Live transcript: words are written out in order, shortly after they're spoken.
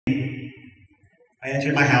I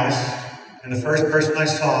entered my house, and the first person I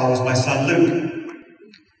saw was my son Luke.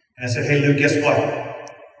 And I said, "Hey Luke, guess what?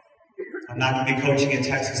 I'm not going to be coaching at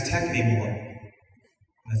Texas Tech anymore."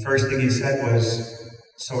 And the first thing he said was,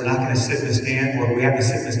 "So we're not going to sit in the stand, or we have to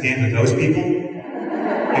sit in the stand with those people?"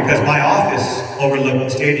 Because my office overlooked the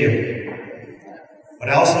stadium. But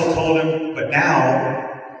I also told him, but now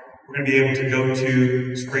we're going to be able to go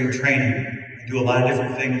to spring training and do a lot of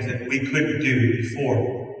different things that we couldn't do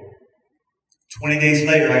before. 20 days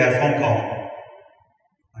later, I got a phone call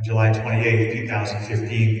on July 28th,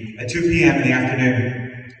 2015, at 2 p.m. in the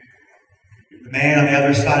afternoon. The man on the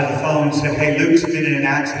other side of the phone said, "Hey, Luke's been in an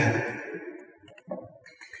accident."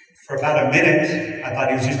 For about a minute, I thought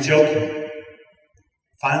he was just joking.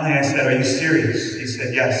 Finally, I said, "Are you serious?" He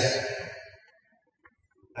said, "Yes."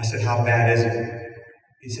 I said, "How bad is it?"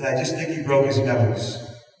 He said, "I just think he broke his nose."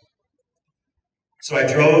 So I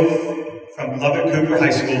drove from Lubbock Cooper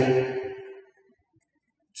High School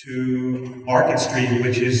to Market Street,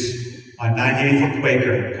 which is on 98th and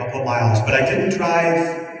Quaker, a couple of miles. But I didn't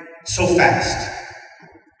drive so fast.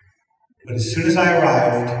 But as soon as I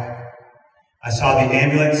arrived, I saw the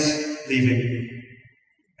ambulance leaving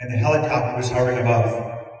and the helicopter was hovering above.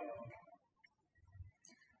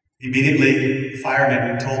 Immediately, the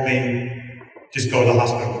fireman told me, "Just go to the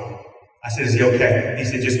hospital." I said, "Is he okay?" He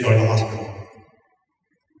said, "Just go to the hospital."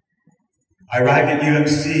 I arrived at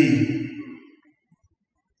UMC.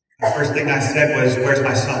 The first thing I said was, "Where's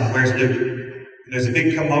my son? Where's Luke?" And there's a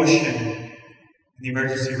big commotion in the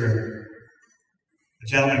emergency room. The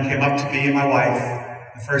gentleman came up to me and my wife.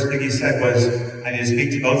 The first thing he said was, "I need to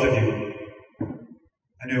speak to both of you."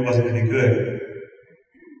 I knew it wasn't going to be good.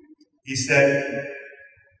 He said,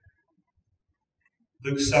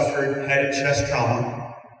 "Luke suffered head and chest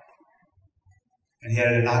trauma, and he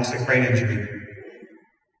had an anoxic brain injury.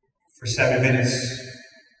 For 7 minutes,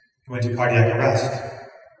 he went to cardiac arrest.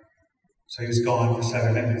 So he was gone for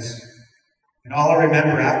 7 minutes." And all I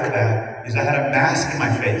remember after that is I had a mask in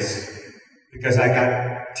my face because I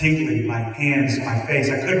got tingling, my hands, my face.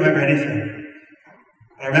 I couldn't remember anything.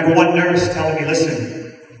 But I remember one nurse telling me,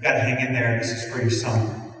 "Listen, you've got to hang in there. This is for your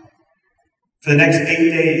son." For the next 8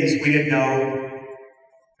 days, we didn't know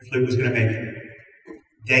if Luke was going to make it.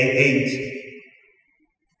 Day 8,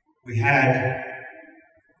 we had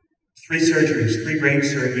 3 surgeries, 3 brain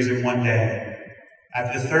surgeries in one day.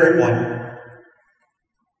 After the third one,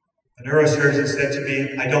 the neurosurgeon said to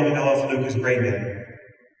me, "I don't know if Luke is brain dead."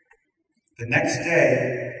 The next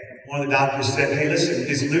day, one of the doctors said, "Hey, listen,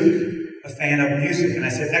 is Luke a fan of music?" And I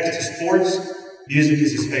said, "Next to sports, music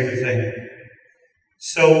is his favorite thing."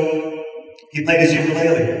 So he played his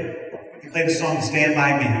ukulele. He played the song "Stand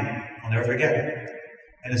By Me." I'll never forget it.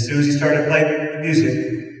 And as soon as he started playing the music,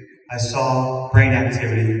 I saw brain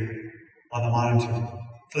activity on the monitor.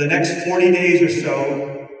 For the next 40 days or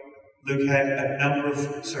so, Luke had a number of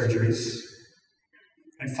surgeries.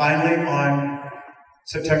 And finally, on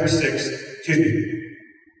September 6th,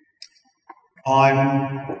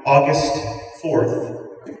 on August 4th,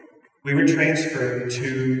 we were transferred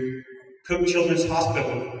to Cook Children's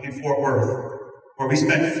Hospital in Fort Worth, where we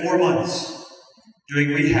spent 4 months doing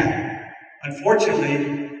rehab.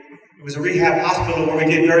 Unfortunately, it was a rehab hospital where we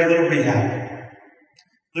did very little rehab.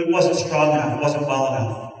 Luke wasn't strong enough, wasn't well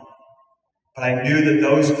enough. But I knew that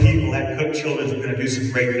those people at Cook Children's were going to do some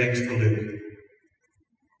great things for Luke.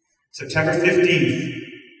 September 15th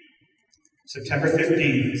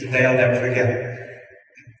is a day I'll never forget.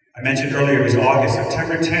 I mentioned earlier it was August.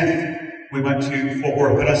 September 10th, we went to Fort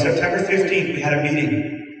Worth. But on September 15th, we had a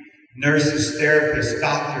meeting. Nurses, therapists,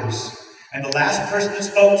 doctors. And the last person that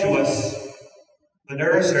spoke to us, the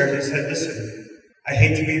neurosurgeon, said, "Listen, I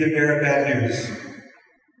hate to be the bearer of bad news."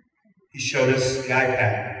 He showed us the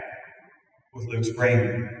iPad with Luke's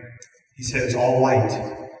brain. He said, "It's all white.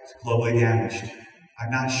 It's globally damaged.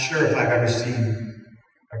 I'm not sure if I've ever seen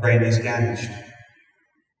a brain this damaged."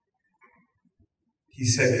 He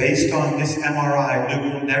said, "Based on this MRI,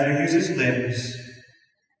 Luke will never use his limbs,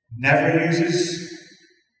 never use his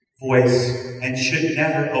voice, and should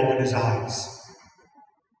never open his eyes."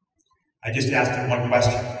 I just asked him one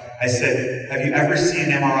question. I said, "Have you ever seen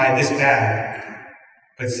an MRI this bad,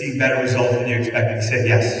 but seen better results than you expected?" He said,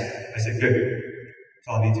 "Yes." I said, "Good. That's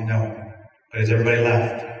all I need to know." But as everybody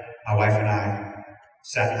left, my wife and I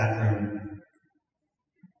sat in that room,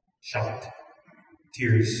 shocked,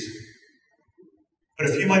 tears. But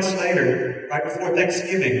a few months later, right before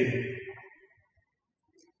Thanksgiving,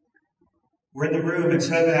 we're in the room and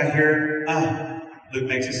suddenly I hear, Luke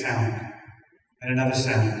makes a sound and another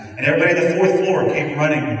sound. And everybody on the 4th floor came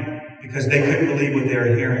running because they couldn't believe what they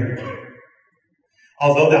were hearing.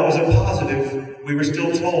 Although that was a positive, we were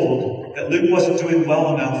still told that Luke wasn't doing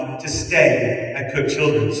well enough to stay at Cook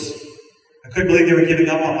Children's. I couldn't believe they were giving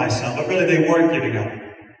up on my son, but really they weren't giving up,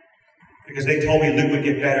 because they told me Luke would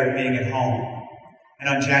get better being at home. And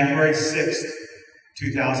on January 6th,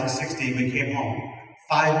 2016, we came home,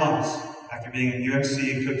 5 months after being at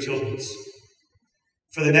UMC and Cook Children's.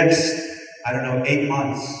 For the next, 8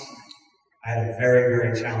 months, I had a very,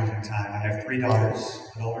 very challenging time. I have 3 daughters,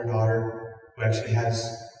 an older daughter who actually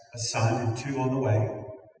has a son and 2 on the way.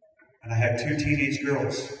 And I have 2 teenage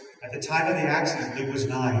girls. At the time of the accident, Luke was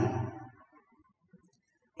 9.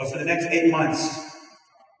 But for the next 8 months,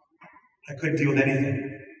 I couldn't deal with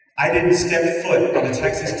anything. I didn't step foot on the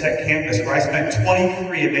Texas Tech campus where I spent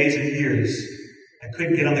 23 amazing years. I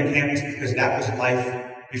couldn't get on the campus because that was life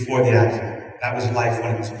before the accident. That was life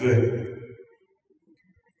when it was good.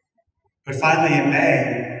 But finally, in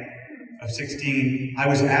May of 16, I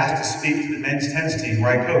was asked to speak to the men's tennis team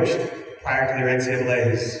where I coached prior to their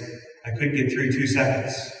NCAAs. I couldn't get through 2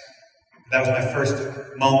 seconds. That was my first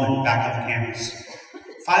moment back on the campus.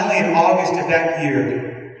 Finally, in August of that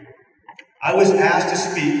year, I was asked to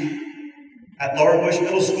speak at Laura Bush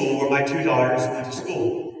Middle School where my 2 daughters went to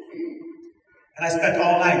school. And I spent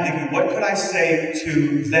all night thinking, what could I say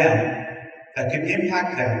to them that could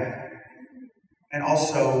impact them and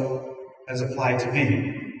also as applied to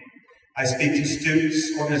me? I speak to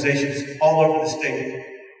students, organizations all over the state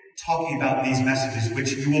talking about these messages,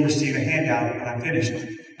 which you will receive a handout when I'm finished.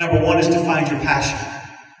 Number 1 is to find your passion.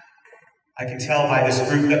 I can tell by this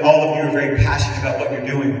group that all of you are very passionate about what you're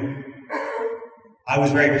doing. I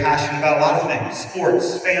was very passionate about a lot of things: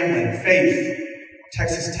 sports, family, faith,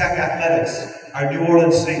 Texas Tech athletics, our New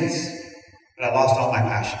Orleans Saints. But I lost all my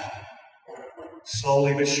passion.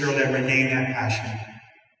 Slowly but surely I regained that passion.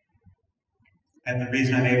 And the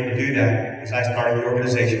reason I'm able to do that is I started an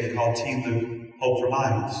organization called Team Luke Hope for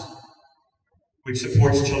Minds, which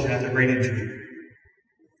supports children after brain injury.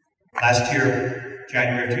 Last year,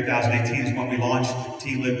 January of 2018, is when we launched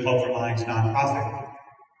Team Luke Hope for Minds nonprofit.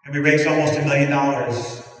 And we raised almost $1 million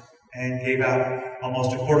and gave out almost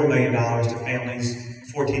 $250,000 to families in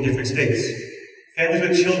 14 different states. Families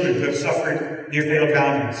with children who have suffered near-fatal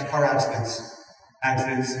drownings, car accidents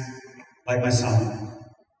like my son.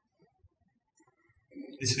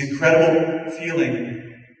 It's an incredible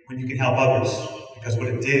feeling when you can help others, because what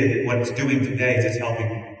it did and what it's doing today is it's helping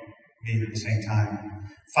me at the same time.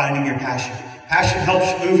 Finding your passion. Passion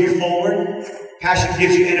helps move you forward. Passion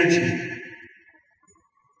gives you energy.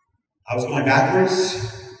 I was going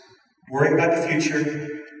backwards, worrying about the future,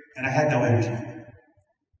 and I had no energy.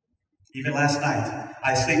 Even last night,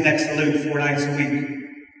 I sleep next to Luke 4 nights a week.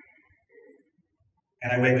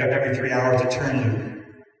 And I wake up every 3 hours to turn Luke.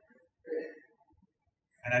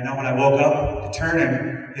 And I know when I woke up to turn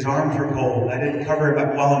him, his arms were cold. I didn't cover him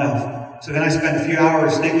up well enough. So then I spend a few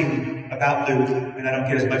hours thinking about Luke, and I don't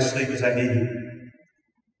get as much sleep as I need.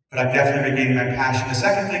 But I'm definitely regaining my passion. The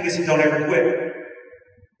second thing is to don't ever quit.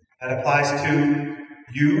 That applies to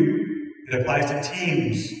you, it applies to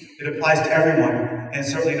teams, it applies to everyone, and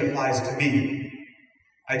certainly it applies to me.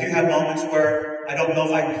 I do have moments where I don't know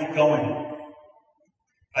if I can keep going.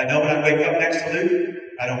 But I know when I wake up next to Luke,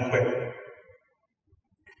 I don't quit.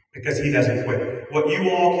 Because he doesn't quit. What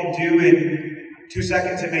you all can do in 2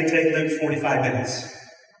 seconds, it may take Luke 45 minutes.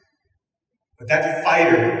 But that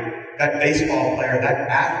fighter, that baseball player, that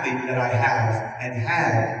athlete that I have and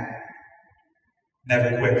had,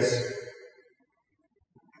 never quits.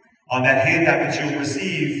 On that handout that you'll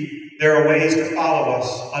receive, there are ways to follow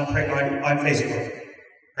us on Facebook.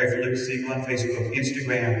 Pray for Luke Siegel on Facebook,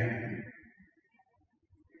 Instagram.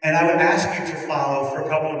 And I would ask you to follow for a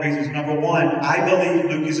couple of reasons. Number 1, I believe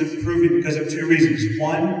Luke is improving because of 2 reasons.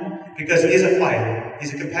 1, because he is a fighter,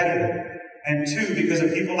 he's a competitor. And 2, because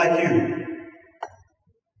of people like you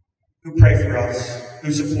who pray for us,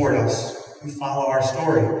 who support us, who follow our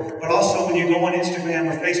story. But also when you go on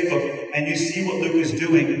Instagram or Facebook and you see what Luke is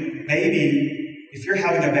doing, maybe if you're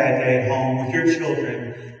having a bad day at home with your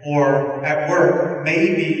children or at work,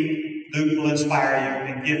 maybe Luke will inspire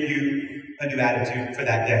you and give you a new attitude for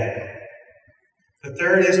that day. The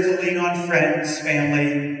third is to lean on friends,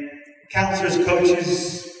 family, counselors,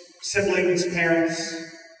 coaches, siblings, parents.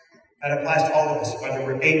 That applies to all of us, whether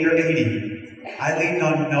we're 8 or 80. I leaned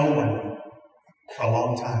on no one for a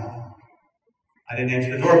long time. I didn't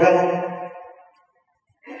answer the doorbell.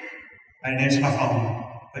 I didn't answer my phone.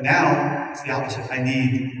 But now, it's the opposite. I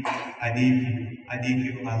need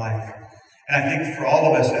people in my life. And I think for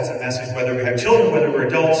all of us, that's a message, whether we have children, whether we're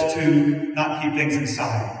adults, to not keep things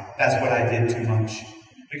inside. That's what I did too much.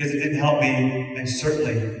 Because it didn't help me, and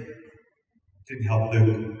certainly didn't help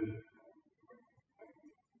Luke.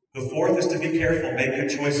 The fourth is to be careful, make good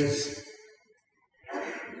choices.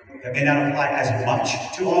 That may not apply as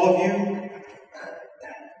much to all of you,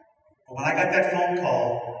 but when I got that phone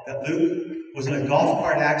call that Luke was in a golf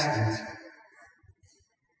cart accident,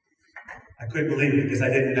 I couldn't believe it because I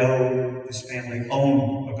didn't know his family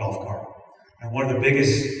owned a golf cart. And one of the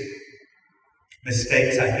biggest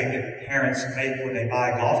mistakes I think that parents make when they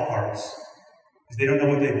buy golf carts is they don't know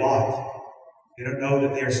what they bought. They don't know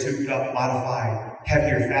that they are souped up, modified,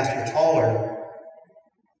 heavier, faster, taller,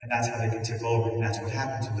 and that's how they can tip over. And that's what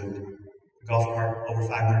happened to Luke. The golf cart, over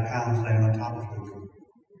 500 pounds, landed on top of Luke.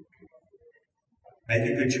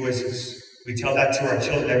 Making good choices. We tell that to our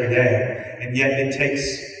children every day, and yet it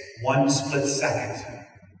takes one split second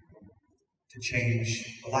to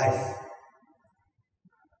change a life.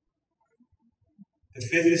 The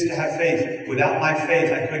fifth is to have faith. Without my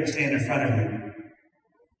faith, I couldn't stand in front of you.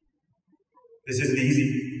 This isn't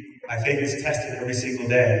easy. My faith is tested every single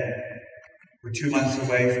day. We're 2 months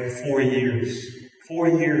away from 4 years. 4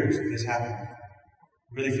 years that this happened.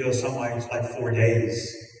 It really feels some ways like 4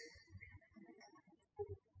 days.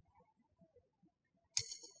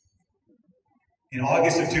 In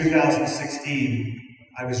August of 2016,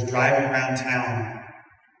 I was driving around town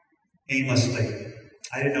aimlessly.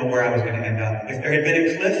 I didn't know where I was going to end up. If there had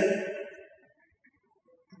been a cliff,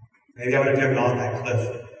 maybe I would have driven off that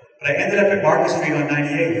cliff. But I ended up at Market Street on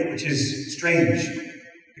 98th, which is strange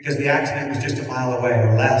because the accident was just a mile away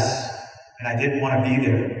or less, and I didn't want to be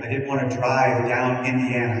there. I didn't want to drive down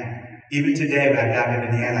Indiana. Even today, when I'm down in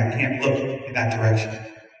Indiana, I can't look in that direction.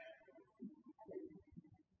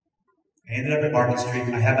 I ended up at Market Street.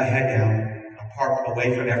 I had my head down. I parked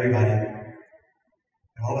away from everybody. And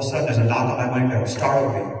all of a sudden, there's a knock on my window. It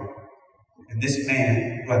startled me. And this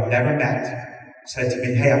man, who I've never met, said to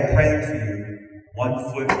me, "Hey, I'm praying for you.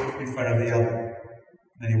 1 foot in front of the other."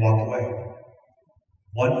 And then he walked away.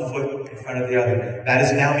 1 foot in front of the other. That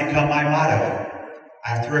has now become my motto. I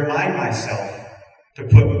have to remind myself to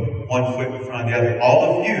put 1 foot in front of the other.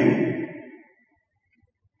 All of you,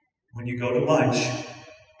 when you go to lunch,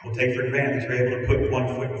 will take for granted that you're able to put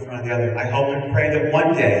 1 foot in front of the other. I hope and pray that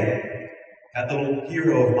one day, that little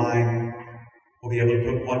hero of mine will be able to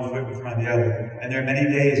put 1 foot in front of the other. And there are many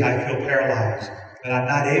days I feel paralyzed that I'm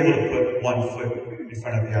not able to put 1 foot in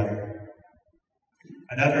front of the other.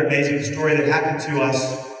 Another amazing story that happened to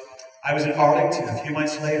us, I was in Arlington a few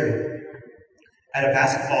months later at a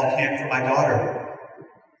basketball camp for my daughter.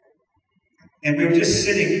 And we were just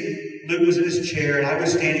sitting, Luke was in his chair, and I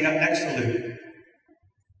was standing up next to Luke.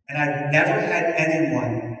 And I've never had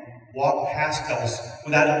anyone walk past us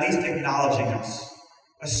without at least acknowledging us.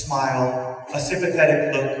 A smile, a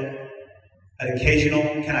sympathetic look, an occasional,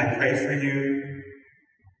 "Can I pray for you?"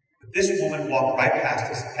 But this woman walked right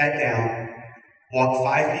past us, head down, walked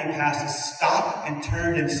 5 feet past us, stopped and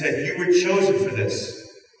turned and said, "You were chosen for this,"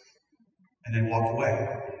 and then walked away.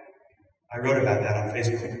 I wrote about that on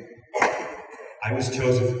Facebook. I was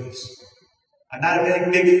chosen for this. I'm not a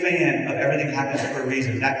big fan of everything happens for a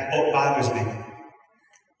reason. That quote bothers me.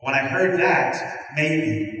 When I heard that,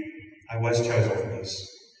 maybe I was chosen for this.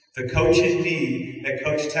 The coach in me that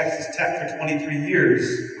coached Texas Tech for 23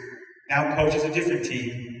 years now coaches a different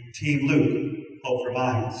team, Team Luke, Hope for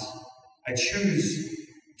Minds. I choose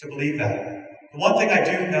to believe that. The one thing I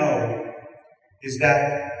do know is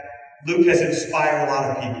that Luke has inspired a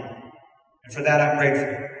lot of people. And for that, I'm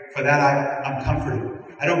grateful. For that, I'm comforted.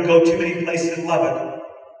 I don't go too many places in Lubbock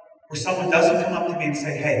where someone doesn't come up to me and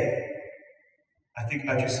say, "Hey, I think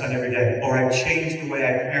about your son every day," or "I've changed the way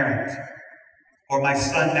I parent," or "My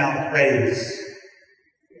son now prays."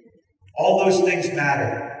 All those things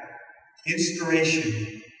matter.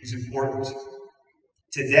 Inspiration is important.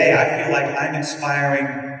 Today, I feel like I'm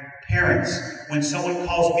inspiring parents when someone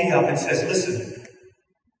calls me up and says, "Listen,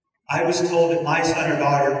 I was told that my son or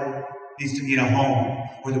daughter needs to be in a home,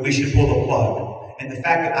 or that we should pull the plug." And the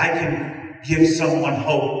fact that I can give someone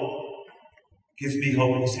hope gives me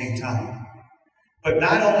hope at the same time. But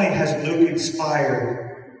not only has Luke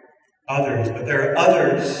inspired others, but there are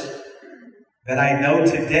others that I know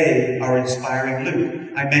today are inspiring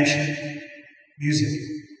Luke. I mentioned music.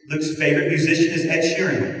 Luke's favorite musician is Ed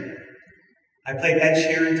Sheeran. I played Ed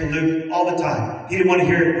Sheeran to Luke all the time. He didn't want to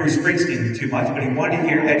hear Bruce Springsteen too much, but he wanted to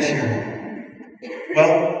hear Ed Sheeran.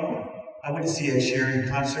 Well, I went to see Ed Sheeran in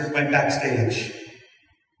concert, went backstage,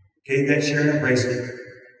 gave Ed Sheeran a bracelet,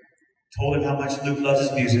 told him how much Luke loves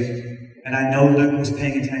his music, and I know Luke was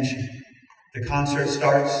paying attention. The concert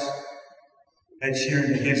starts, Ed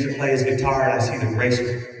Sheeran begins to play his guitar, and I see the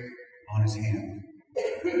bracelet on his hand.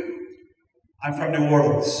 I'm from New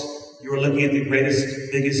Orleans. You are looking at the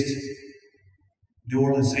greatest, biggest New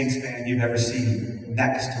Orleans Saints fan you've ever seen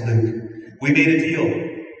next to Luke. We made a deal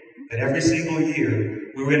that every single year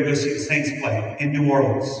we were going to go see the Saints play in New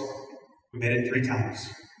Orleans. We made it 3 times.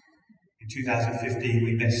 In 2015,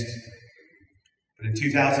 we missed. But in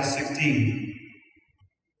 2016,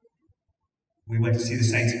 we went to see the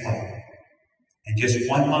Saints play. And just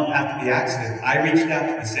 1 month after the accident, I reached out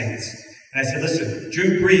to the Saints. And I said, listen,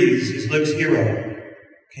 Drew Brees is Luke's hero.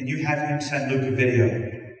 Can you have him send Luke a video?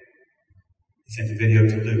 He sent a video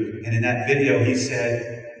to Luke. And in that video, he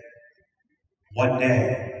said, one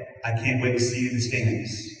day, I can't wait to see you in the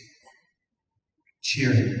stands,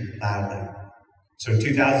 cheering loudly. So in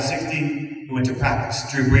 2016, we went to practice.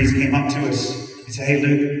 Drew Brees came up to us. He said, hey,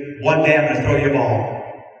 Luke, one day I'm going to throw you a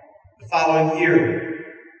ball. The following year,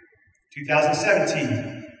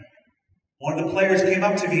 2017, one of the players came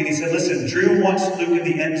up to me and he said, listen, Drew wants Luke in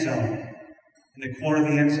the end zone, in the corner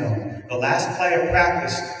of the end zone. The last play of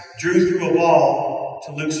practice, Drew threw a ball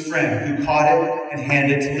to Luke's friend, who caught it and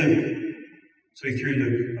handed it to Luke. So he threw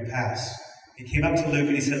Luke a pass. He came up to Luke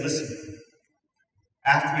and he said, listen,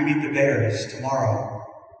 after we beat the Bears tomorrow,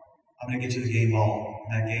 I'm going to get you the game ball.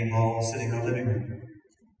 And that game ball is sitting in our living room.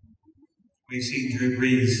 We've seen Drew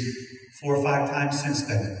Brees 4 or 5 times since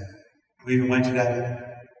then. We even went to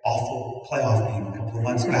that awful playoff game a couple of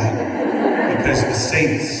months back because the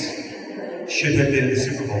Saints should have been in the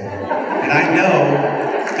Super Bowl. And I know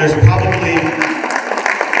there's probably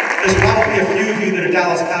a few of you that are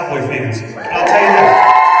Dallas Cowboy fans. But I'll tell you this.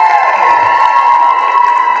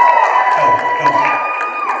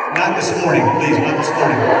 Not this morning, please, not this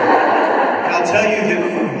morning. And I'll tell you that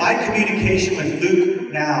my communication with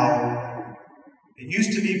Luke now, it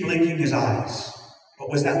used to be blinking his eyes. But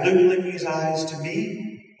was that Luke blinking his eyes to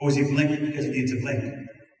me, or was he blinking because he needed to blink? A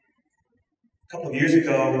couple of years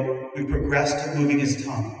ago, we progressed to moving his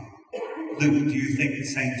tongue. Luke, do you think the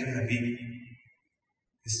Saints are going to beat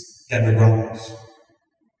this Denver Broncos?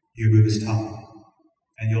 He would move his tongue.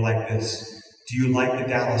 And you'll like this. Do you like the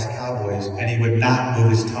Dallas Cowboys? And he would not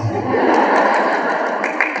move his tongue.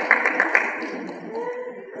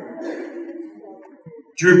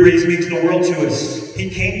 Drew Brees means the world to us. He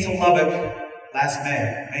came to Lubbock last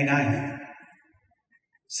May 9th.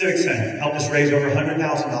 Civic Center helped us raise over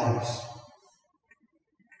 $100,000.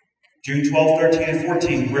 June 12, 13, and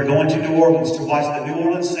 14, we're going to New Orleans to watch the New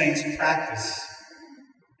Orleans Saints practice.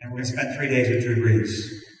 And we're going to spend 3 days with Drew Brees.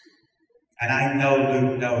 And I know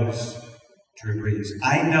Luke knows Drew Brees.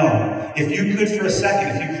 I know. If you could for a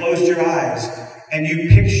second, if you closed your eyes and you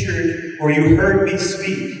pictured or you heard me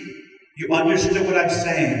speak, you understood what I'm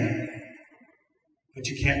saying, but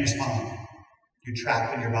you can't respond. You're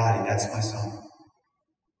trapped in your body. That's my son.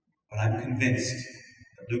 But I'm convinced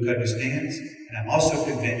that Luke understands, and I'm also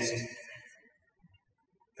convinced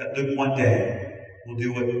that Luke one day will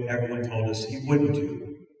do what everyone told us he wouldn't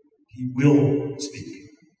do. He will speak.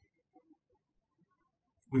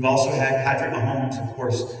 We've also had Patrick Mahomes, of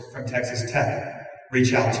course, from Texas Tech,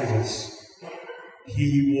 reach out to us.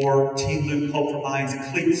 He wore Team Luke Hope for Minds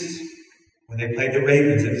cleats when they played the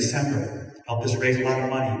Ravens in December. Helped us raise a lot of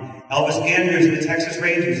money. Elvis Andrews of the Texas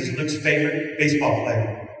Rangers is Luke's favorite baseball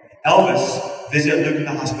player. Elvis visited Luke in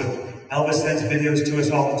the hospital. Elvis sends videos to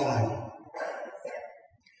us all the time.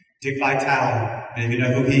 Dick Vitale, many of you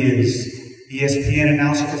know who he is. ESPN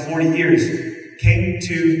announcer for 40 years. Came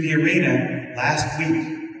to the arena last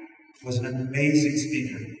week. Was an amazing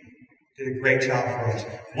speaker. Did a great job for us.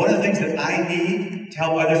 One of the things that I need to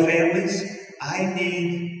help other families, I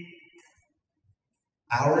need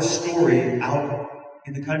our story out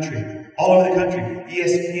in the country, all over the country.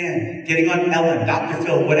 ESPN, getting on Ellen, Dr.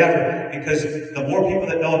 Phil, whatever. Because the more people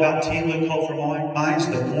that know about Team Luke Hope for Minds,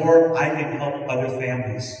 the more I can help other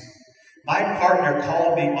families. My partner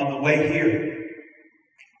called me on the way here.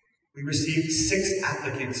 We received 6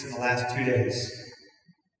 applicants in the last 2 days.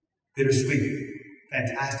 Bittersweet,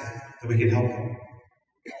 fantastic that we can help them,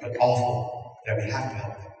 but awful that we have to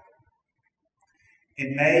help them.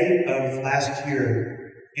 In May of last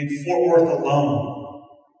year, in Fort Worth alone,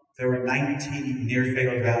 there were 19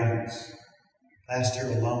 near-fatal drownings. Last year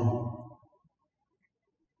alone.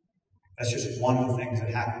 That's just one of the things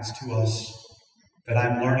that happens to us that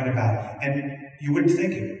I'm learning about. And you wouldn't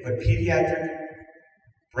think it, but pediatric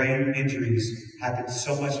brain injuries happen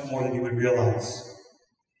so much more than you would realize.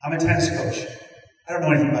 I'm a tennis coach. I don't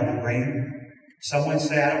know anything about the brain. Some would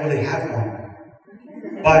say I don't really have one.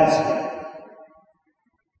 But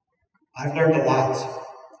I've learned a lot.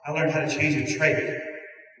 I learned how to change a trach.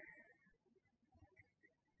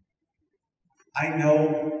 I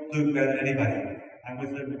know Luke better than anybody. I'm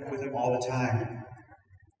with him all the time.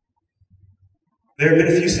 There have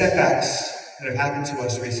been a few setbacks that have happened to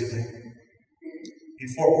us recently. In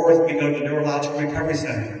Fort Worth, we go to the Neurological Recovery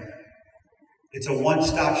Center. It's a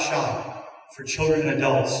one-stop shop for children and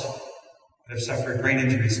adults that have suffered brain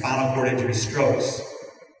injuries, spinal cord injuries, strokes.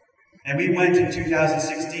 And we went in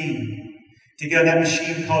 2016 to get on that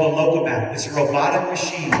machine called a Locomat. It's a robotic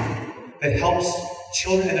machine that helps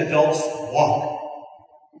children and adults walk.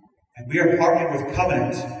 And we are partnered with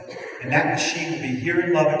Covenant, and that machine will be here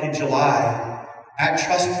in Lubbock in July at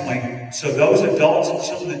Trust Point. So those adults and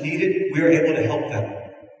children that need it, we are able to help them.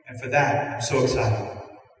 And for that, I'm so excited.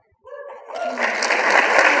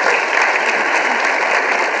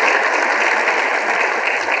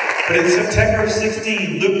 But in September of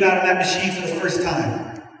 16, Luke got on that machine for the first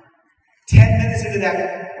time. 10 minutes into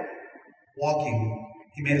that walking,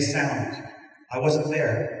 he made a sound. I wasn't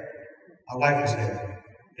there. My wife was there.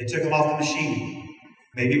 They took him off the machine.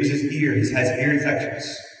 Maybe it was his ear. He's had some ear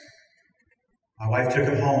infections. My wife took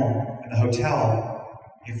him home in the hotel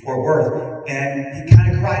in Fort Worth, and he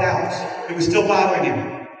kind of cried out. It was still bothering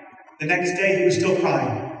him. The next day, he was still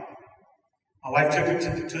crying. My wife took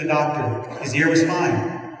him to the doctor. His ear was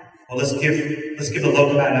fine. Well, let's give the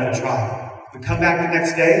Locomat another try. We come back the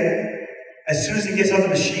next day. As soon as he gets on the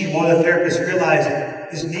machine, one of the therapists realized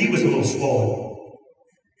his knee was a little swollen.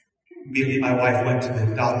 Immediately, my wife went to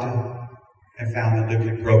the doctor and found that Luke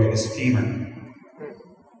had broken his femur.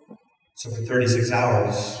 So for 36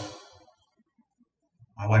 hours,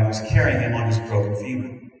 my wife was carrying him on his broken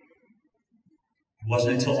femur. It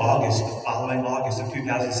wasn't until August, the following August of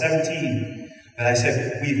 2017, that I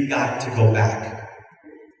said, we've got to go back.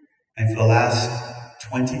 And for the last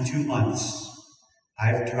 22 months, I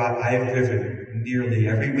have driven nearly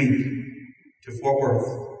every week to Fort Worth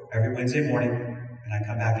every Wednesday morning, and I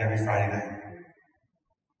come back every Friday night.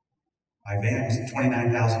 My van is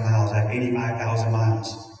 29,000 miles. I have 85,000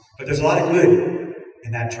 miles. But there's a lot of good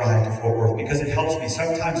in that drive to Fort Worth because it helps me.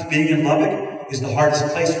 Sometimes being in Lubbock is the hardest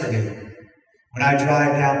place for me. When I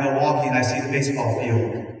drive down Milwaukee and I see the baseball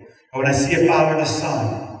field, or when I see a father and a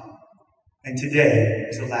son, and today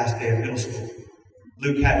is the last day of middle school.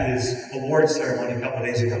 Luke had his award ceremony a couple of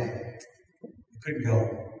days ago. I couldn't go.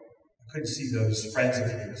 I couldn't see those friends of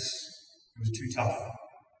his. It was too tough.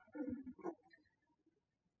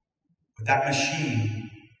 But that machine,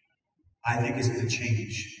 I think, is going to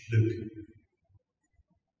change Luke.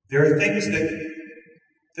 There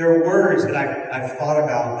are words that I've thought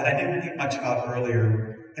about that I didn't think much about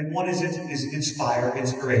earlier. And one is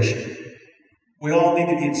inspiration. We all need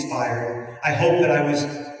to be inspired. I hope that I was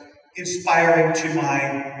inspiring to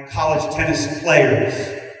my college tennis players,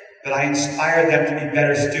 that I inspired them to be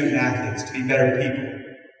better student athletes, to be better people,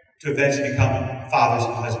 to eventually become fathers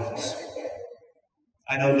and husbands.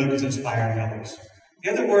 I know Luke is inspiring others. The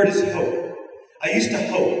other word is hope. I used to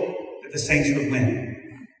hope that the Saints would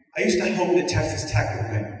win. I used to hope that Texas Tech would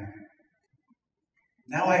win.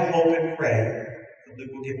 Now I hope and pray that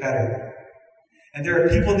Luke will get better. And there are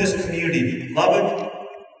people in this community. Lubbock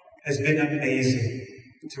has been amazing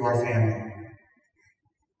to our family.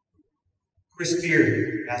 Chris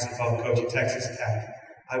Beard, basketball coach at Texas Tech.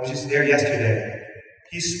 I was just there yesterday.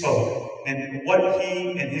 He spoke. And what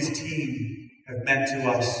he and his team have meant to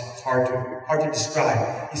us is hard to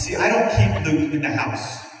describe. You see, I don't keep Luke in the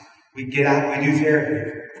house. We get out, we do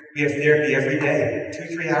therapy. We have therapy every day,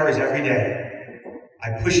 2-3 hours every day.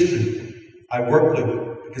 I push Luke. I work Luke.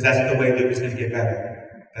 Because that's the way Luke is going to get better.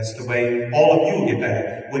 That's the way all of you will get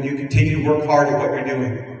better. When you continue to work hard at what you're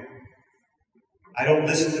doing. I don't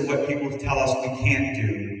listen to what people tell us we can't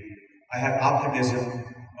do. I have optimism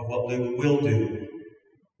of what Luke will do.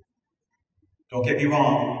 Don't get me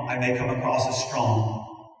wrong. I may come across as strong.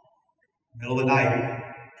 Middle of the night,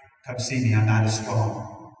 come see me. I'm not as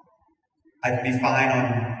strong. I can be fine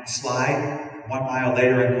on slide. 1 mile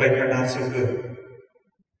later and quicker, not so good.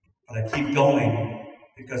 But I keep going.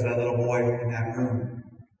 Because of that little boy in that room.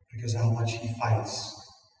 Because of how much he fights.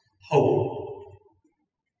 Hope.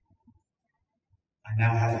 I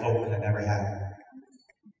now have hope that I never had.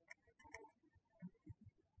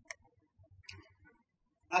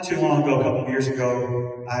 Not too long ago, a couple of years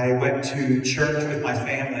ago, I went to church with my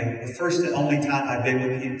family. The first and only time I've been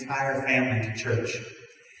with the entire family to church.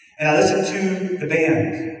 And I listened to the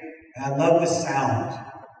band. And I loved the sound.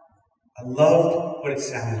 I loved what it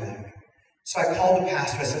sounded like. So I called the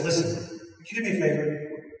pastor. I said, listen, would you do me a favor?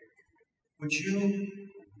 Would you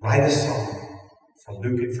write a song for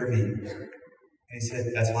Luke and for me? And he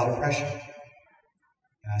said, that's a lot of pressure.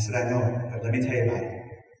 And I said, I know, but let me tell you about it.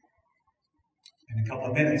 In a couple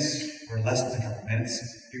of minutes, or less than a couple of minutes,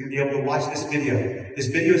 you're going to be able to watch this video. This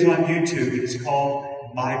video is on YouTube. It's called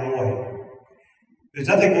My Boy. There's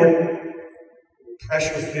nothing more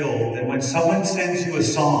pressure-filled than when someone sends you a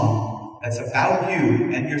song that's about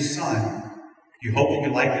you and your son. You hope that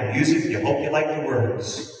you like the music, you hope you like the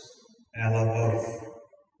words, and I love both.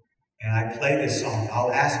 And I play this song.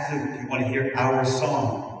 I'll ask Luke, do you want to hear our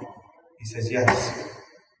song? He says yes.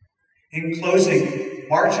 In closing,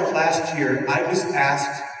 March of last year, I was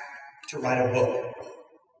asked to write a book.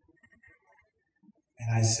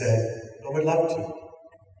 And I said, I would love to.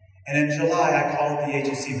 And in July, I called the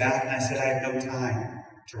agency back and I said, I have no time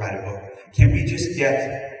to write a book. Can we just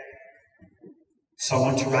get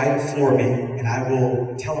someone to write it for me and I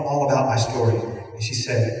will tell them all about my story? And she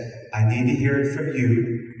said, I need to hear it from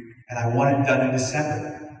you and I want it done in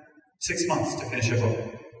December. 6 months to finish a book.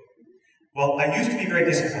 Well, I used to be very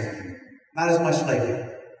disciplined. Not as much lately.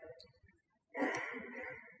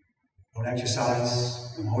 Don't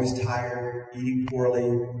exercise. I'm always tired, eating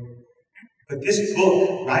poorly. But this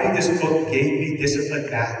book, writing this book, gave me discipline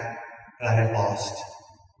back that I had lost.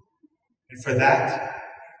 And for that,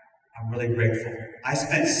 I'm really grateful. I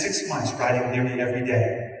spent 6 months writing nearly every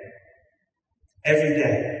day. Every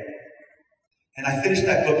day. And I finished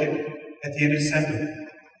that book at the end of December.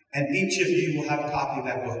 And each of you will have a copy of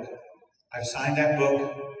that book. I've signed that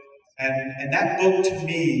book. And that book to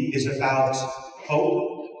me is about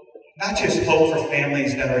hope. Not just hope for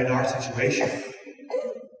families that are in our situation.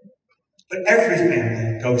 But every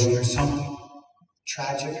family goes through something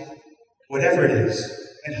tragic, whatever it is.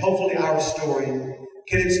 And hopefully our story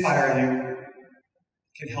can inspire you,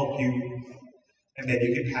 can help you, and maybe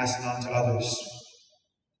you can pass it on to others.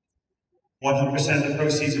 100% of the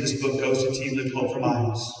proceeds of this book goes to Team Live Hope for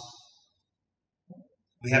Minds.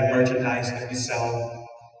 We have merchandise that we sell.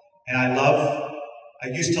 And I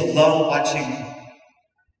used to love watching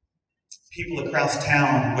people across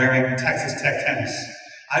town wearing Texas Tech tennis.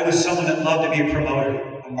 I was someone that loved to be a promoter,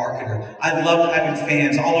 a marketer. I loved having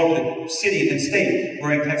fans all over the city and state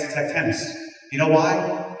wearing Texas Tech tennis. You know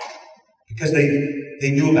why? Because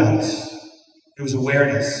they knew about us. There was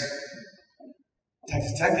awareness.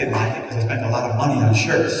 Texas Tech didn't like it because I spent a lot of money on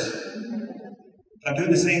shirts. But I'm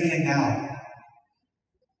doing the same thing now.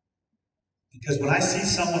 Because when I see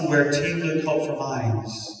someone wear Team Live Hope for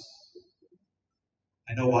Minds,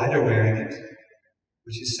 I know why they're wearing it,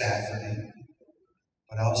 which is sad for me.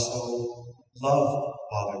 But I also love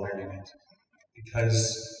while they're wearing it, because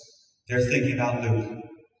they're thinking about Luke.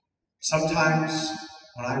 Sometimes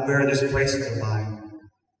when I wear this bracelet of mine,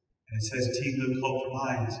 and it says Team Live Hope for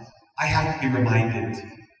Minds, I have to be reminded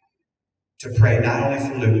to pray not only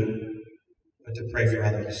for Luke, but to pray for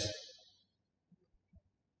others.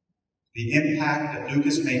 The impact that Luke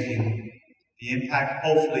is making, the impact,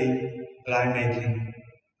 hopefully, that I'm making,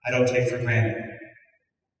 I don't take for granted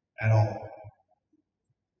at all.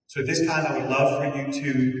 So at this time, I would love for you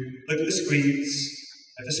to look at the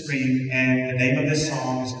screen, and the name of this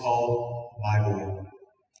song is called My Boy.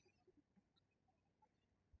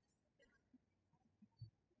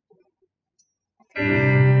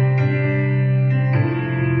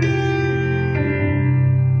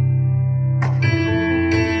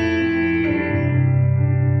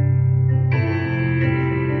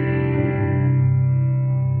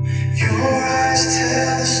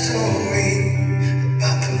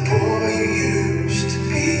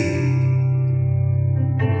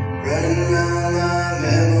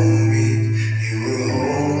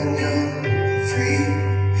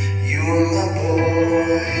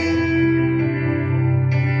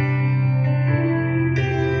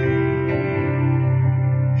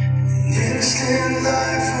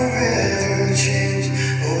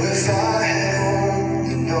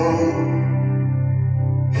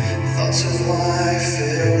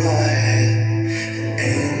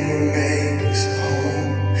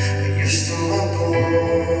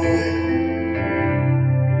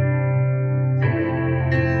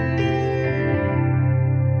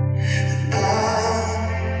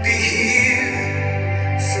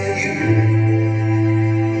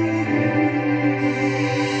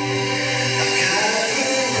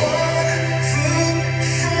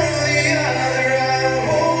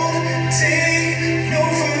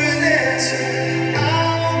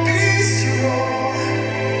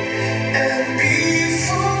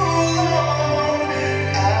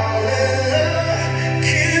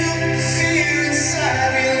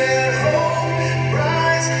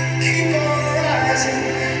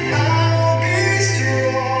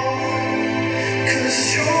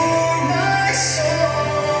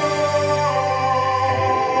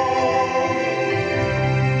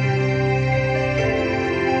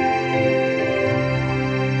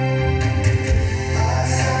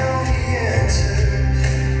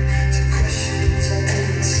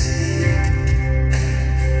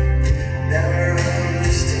 Never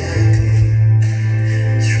understanding,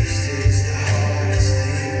 trust is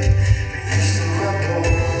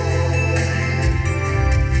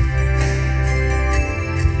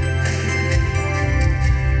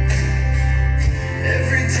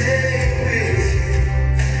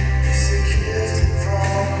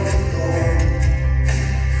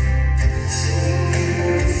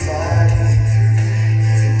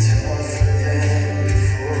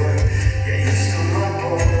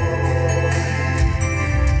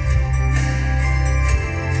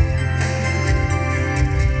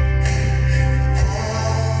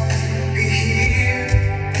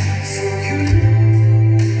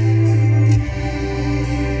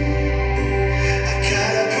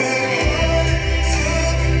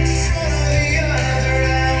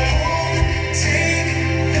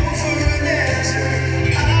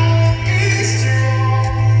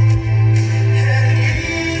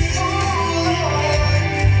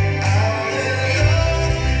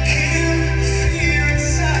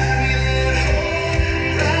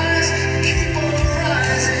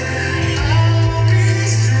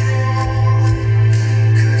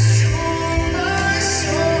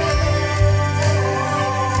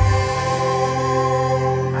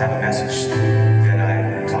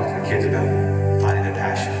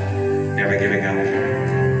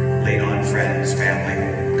friends,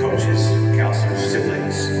 family, coaches, counselors,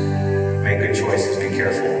 siblings. Make good choices, be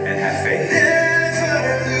careful, and have faith.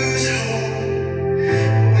 Never lose hope.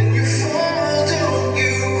 When you fall, don't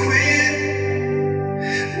you quit.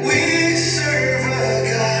 We serve a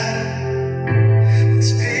God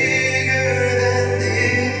that's bigger than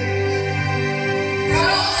this.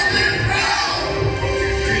 Roll and roll.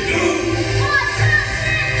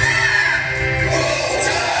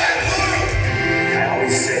 I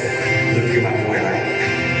always said, Luke, you're my boy, right?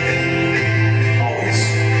 Always.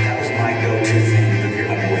 That was my go-to thing, Luke, you're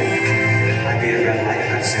my boy. I'd be at a red light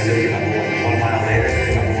and I'd say, Luke, you're my boy. 1 mile later,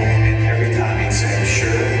 you're my boy. And every time he'd say,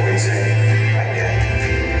 sure, or he'd say, right, Dad.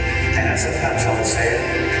 And sometimes I would say it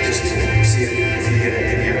just to see if he'd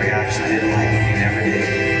give me a reaction I didn't like. He never did.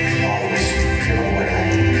 Always, you're my boy,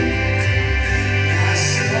 right? I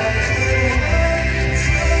saw good one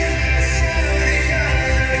foot in front of the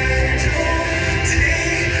other. Don't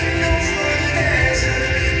take no for an answer.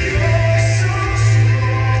 You're so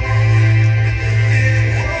strong. It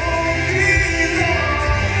won't be long.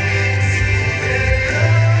 Feel that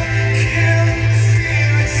love, kill the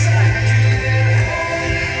fear inside you. Let hope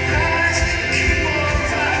rise, keep on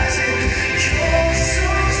rising. You're so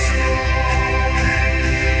strong.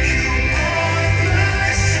 You are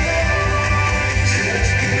my soul.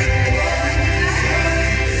 Just put one foot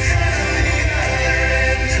in front of the other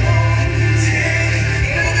and don't take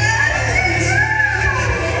no chances.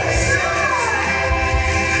 You're so strong.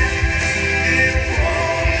 It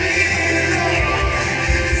won't be long.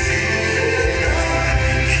 Feel the love,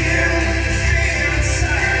 kill the fear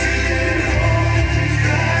inside you. Let hope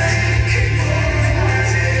rise, keep on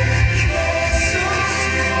rising. You're so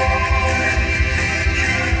strong.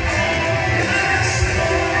 You are my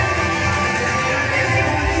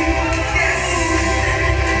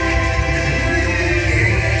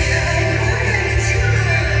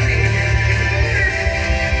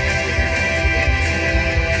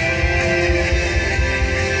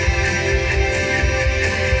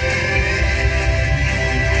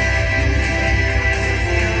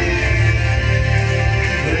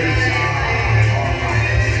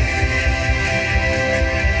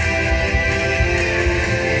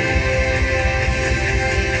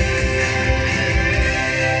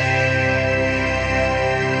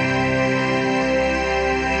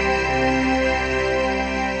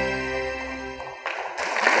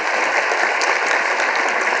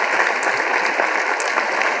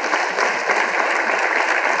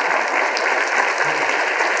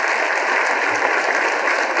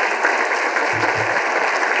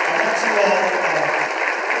I want you all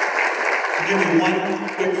to do me one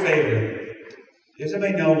quick favor. Does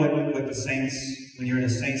everybody know what the Saints, when you're in a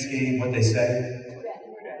Saints game, what they say?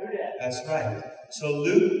 That's right. So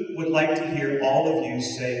Luke would like to hear all of you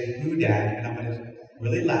say "Who Dad," and I'm going to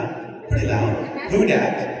really loud, pretty loud, "Who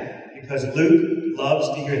Dad," because Luke loves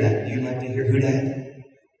to hear that. Do you like to hear "Who Dad"?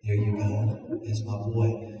 There you go. That's my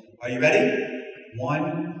boy. Are you ready?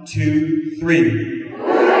 1, 2, 3.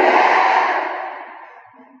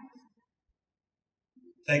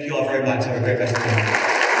 Thank you all very much. Have a great rest of the day.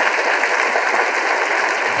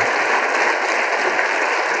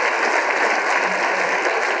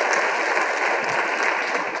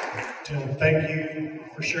 Tim, thank you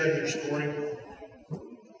for sharing your story.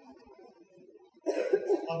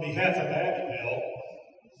 On behalf of Abbeville,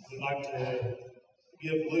 we'd like to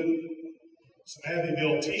give Luke some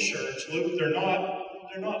Abbeville t-shirts. Luke, they're not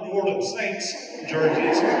New Orleans Saints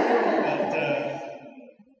jerseys,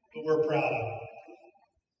 but we're proud of them.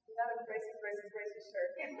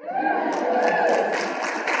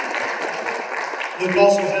 Luke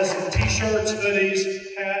also has some t-shirts, hoodies,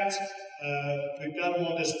 hats. We've got them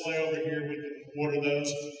on display over here. We can order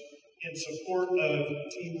those. In support of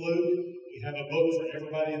Team Luke, we have a book for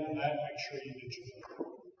everybody in the back. Make sure you get your book.